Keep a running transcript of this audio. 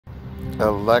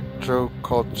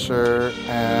Electroculture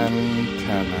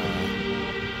antenna.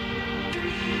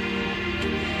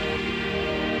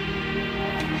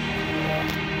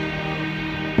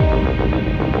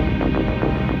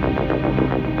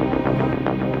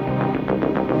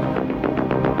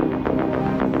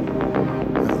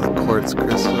 There's the quartz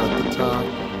crystal at the top.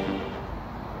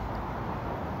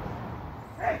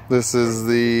 This is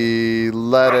the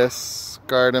lettuce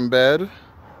garden bed.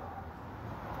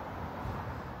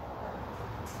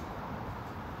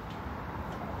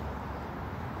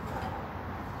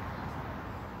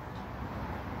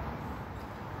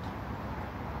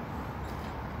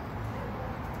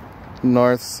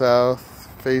 North-south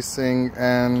facing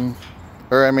a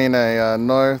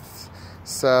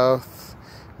north-south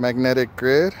magnetic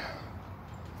grid.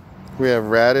 We have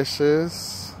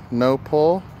radishes, no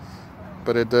pole,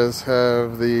 but it does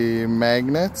have the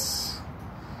magnets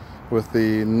with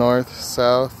the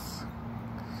north-south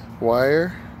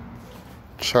wire.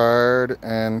 Chard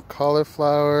and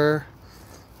cauliflower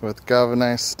with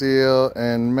galvanized steel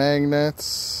and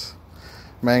magnets.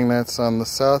 Magnets on the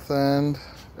south end.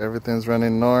 Everything's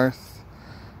running north,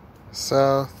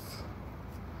 south.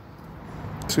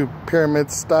 Two pyramid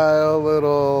style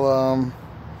little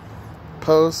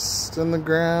posts in the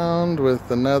ground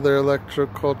with another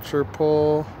electroculture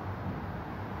pole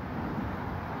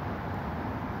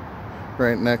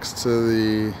right next to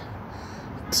the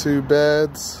two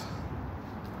beds.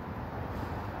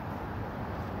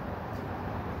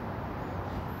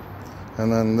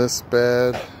 And then this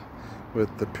bed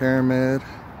with the pyramid.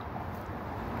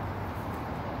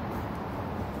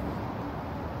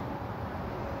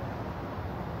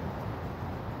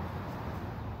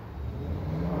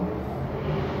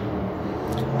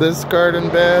 This garden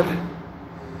bed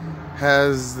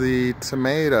has the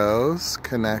tomatoes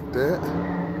connected,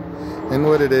 and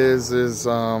what it is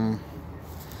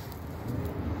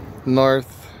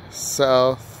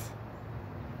north-south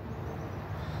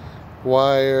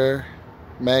wire,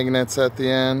 magnets at the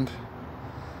end,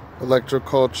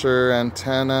 electroculture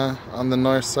antenna on the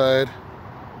north side.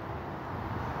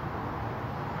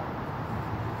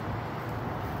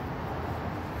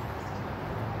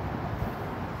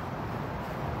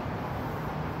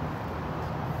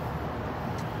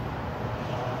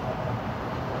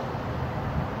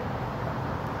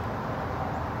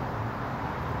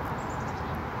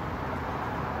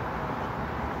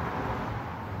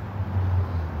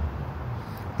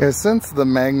 Yeah, since the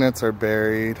magnets are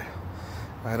buried,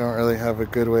 I don't really have a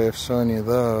good way of showing you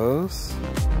those.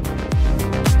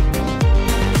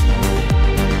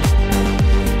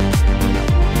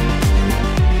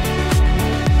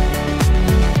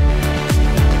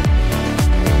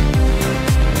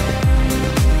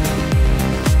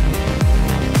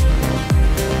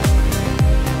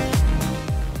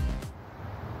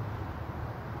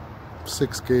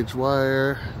 Six-gauge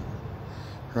wire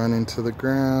running to the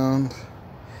ground.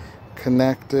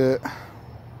 Connect it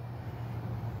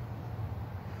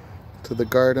to the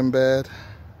garden bed.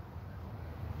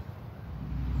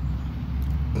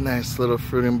 Nice little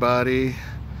fruiting body.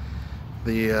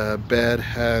 The bed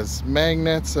has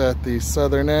magnets at the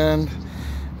southern end,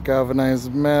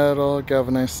 galvanized metal,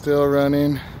 galvanized steel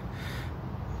running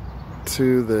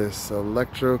to this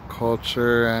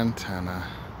electroculture antenna.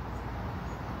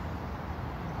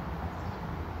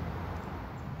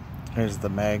 Here's the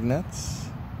magnets.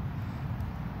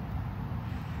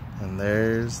 And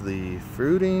there's the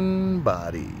fruiting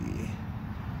body.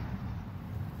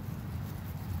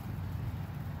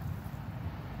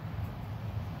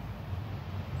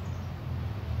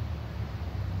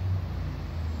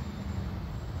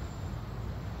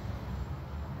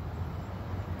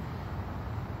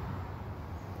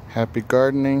 Happy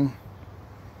gardening.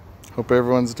 Hope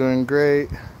everyone's doing great.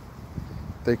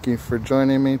 Thank you for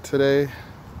joining me today.